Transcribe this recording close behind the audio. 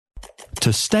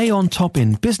To stay on top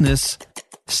in business,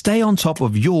 stay on top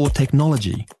of your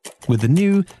technology with the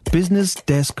new Business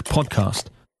Desk podcast,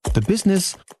 The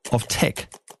Business of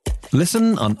Tech.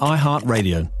 Listen on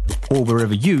iHeartRadio or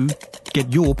wherever you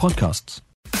get your podcasts.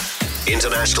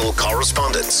 International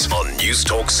correspondence on News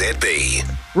Talk ZB.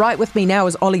 Right with me now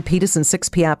is Ollie Peterson,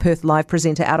 6PR Perth Live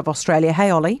presenter out of Australia. Hey,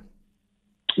 Ollie.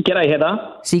 G'day,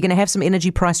 Heather. So you're going to have some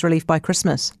energy price relief by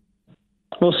Christmas?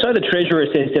 Well, so the Treasurer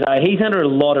says today. He's under a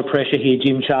lot of pressure here,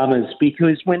 Jim Chalmers,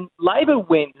 because when Labor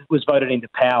was voted into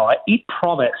power, it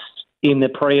promised in the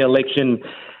pre-election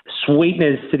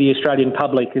sweeteners to the Australian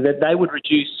public that they would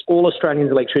reduce all Australians'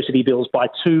 electricity bills by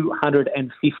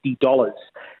 $250.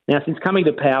 Now, since coming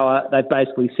to power, they've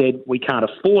basically said we can't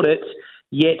afford it.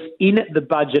 Yet in the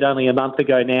budget only a month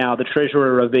ago now, the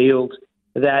Treasurer revealed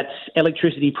that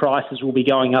electricity prices will be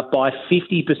going up by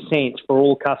 50% for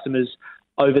all customers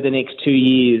over the next 2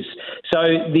 years. So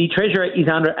the Treasurer is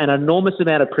under an enormous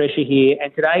amount of pressure here,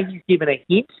 and today he's given a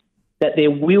hint that there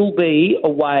will be a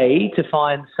way to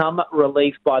find some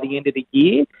relief by the end of the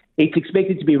year. It's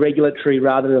expected to be regulatory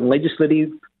rather than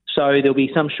legislative, so there'll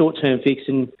be some short-term fix.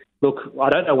 And look, I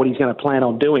don't know what he's going to plan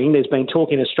on doing. There's been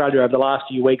talk in Australia over the last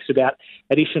few weeks about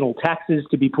additional taxes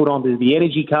to be put onto the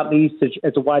energy companies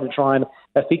as a way to try and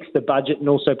fix the budget and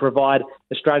also provide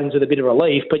Australians with a bit of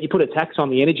relief. But you put a tax on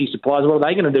the energy suppliers, what are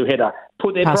they going to do, Heather?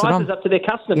 Put their prices up to their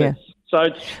customers. Yeah.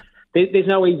 So there's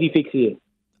no easy fix here.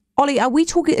 Ollie, are we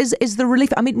talking, is the relief,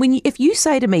 I mean, if you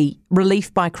say to me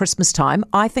relief by Christmas time,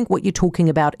 I think what you're talking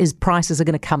about is prices are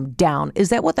going to come down. Is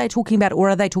that what they're talking about, or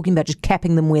are they talking about just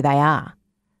capping them where they are?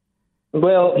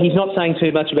 Well, he's not saying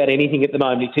too much about anything at the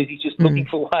moment. He says he's just looking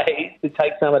for ways to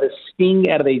take some of the sting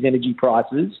out of these energy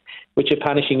prices, which are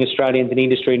punishing Australians and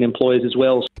industry and employers as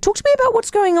well. Talk to me about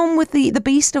what's going on with the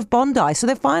beast of Bondi. So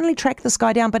they've finally tracked this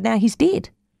guy down, but now he's dead.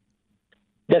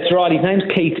 That's right. His name's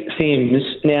Keith Sims.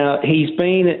 Now, he's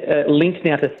been linked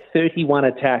now to 31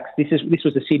 attacks. This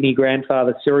was a Sydney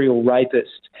grandfather serial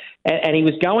rapist, and he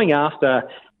was going after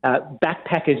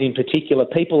backpackers in particular,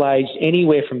 people aged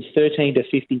anywhere from 13 to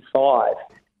 55.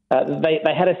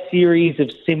 They had a series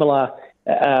of similar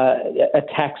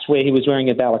attacks where he was wearing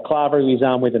a balaclava, he was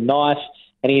armed with a knife,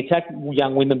 and he attacked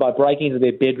young women by breaking into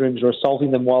their bedrooms or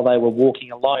assaulting them while they were walking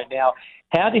alone. Now,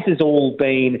 how this has all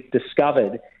been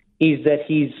discovered is that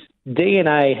his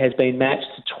DNA has been matched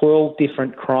to 12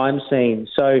 different crime scenes.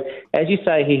 So, as you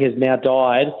say, he has now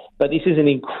died, but this is an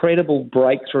incredible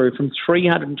breakthrough from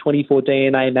 324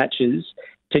 DNA matches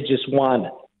to just one.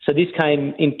 So this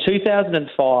came in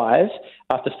 2005,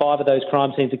 after 5 of those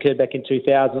crime scenes occurred back in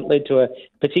 2000, led to a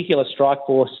particular strike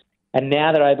force, and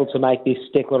now they're able to make this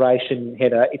declaration,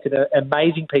 Heather. It's an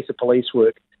amazing piece of police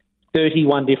work.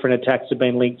 31 different attacks have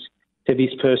been linked to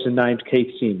this person named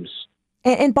Keith Sims.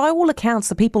 And by all accounts,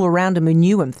 the people around him who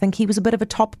knew him think he was a bit of a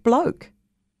top bloke.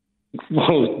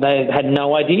 Well, they had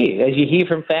no idea. As you hear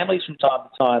from families from time to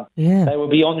time, they were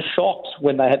beyond shocked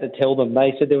when they had to tell them.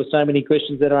 They said there were so many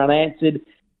questions that are unanswered,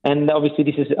 and obviously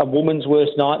this is a woman's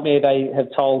worst nightmare. They have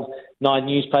told 9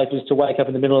 newspapers to wake up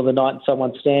in the middle of the night and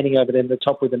someone's standing over them, the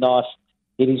top with a knife.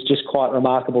 It is just quite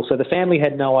remarkable. So the family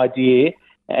had no idea,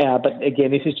 but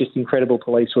again, this is just incredible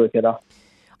police work, Heather.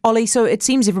 Ollie, so it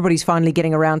seems everybody's finally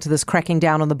getting around to this cracking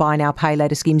down on the buy now, pay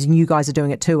later schemes, and you guys are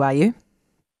doing it too, are you?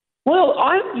 Well,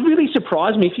 it really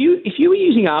surprised me. If you were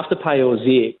using Afterpay or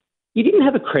Zip, you didn't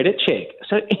have a credit check,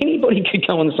 so anybody could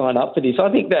go and sign up for this. I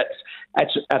think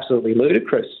that's absolutely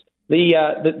ludicrous.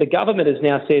 The government has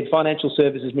now said, Financial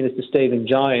Services Minister Stephen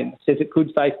Jones says it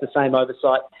could face the same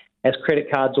oversight as credit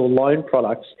cards or loan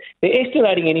products. They're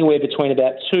estimating anywhere between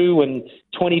about 2 and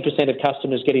 20% of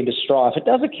customers get into strife. It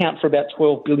does account for about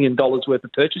 $12 billion worth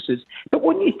of purchases. But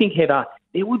wouldn't you think, Heather,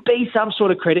 there would be some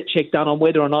sort of credit check done on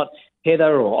whether or not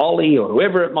Heather or Ollie or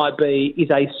whoever it might be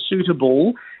is a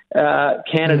suitable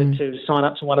candidate to sign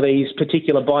up to one of these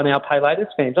particular buy now, pay later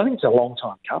schemes? I think it's a long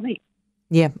time coming.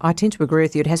 Yeah, I tend to agree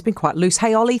with you. It has been quite loose.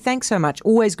 Hey, Ollie, thanks so much.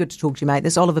 Always good to talk to you, mate.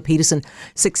 This is Oliver Peterson,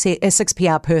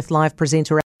 6PR Perth Live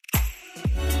presenter.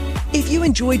 If you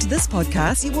enjoyed this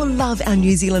podcast, you will love our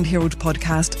New Zealand Herald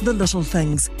podcast, The Little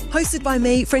Things, hosted by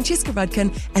me, Francesca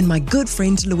Rudkin, and my good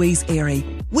friend Louise Airy.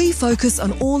 We focus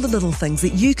on all the little things that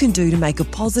you can do to make a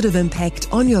positive impact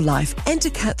on your life and to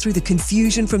cut through the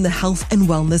confusion from the health and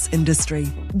wellness industry.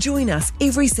 Join us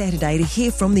every Saturday to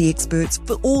hear from the experts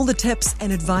for all the tips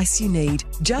and advice you need.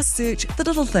 Just search The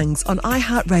Little Things on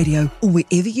iHeartRadio or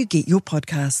wherever you get your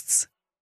podcasts.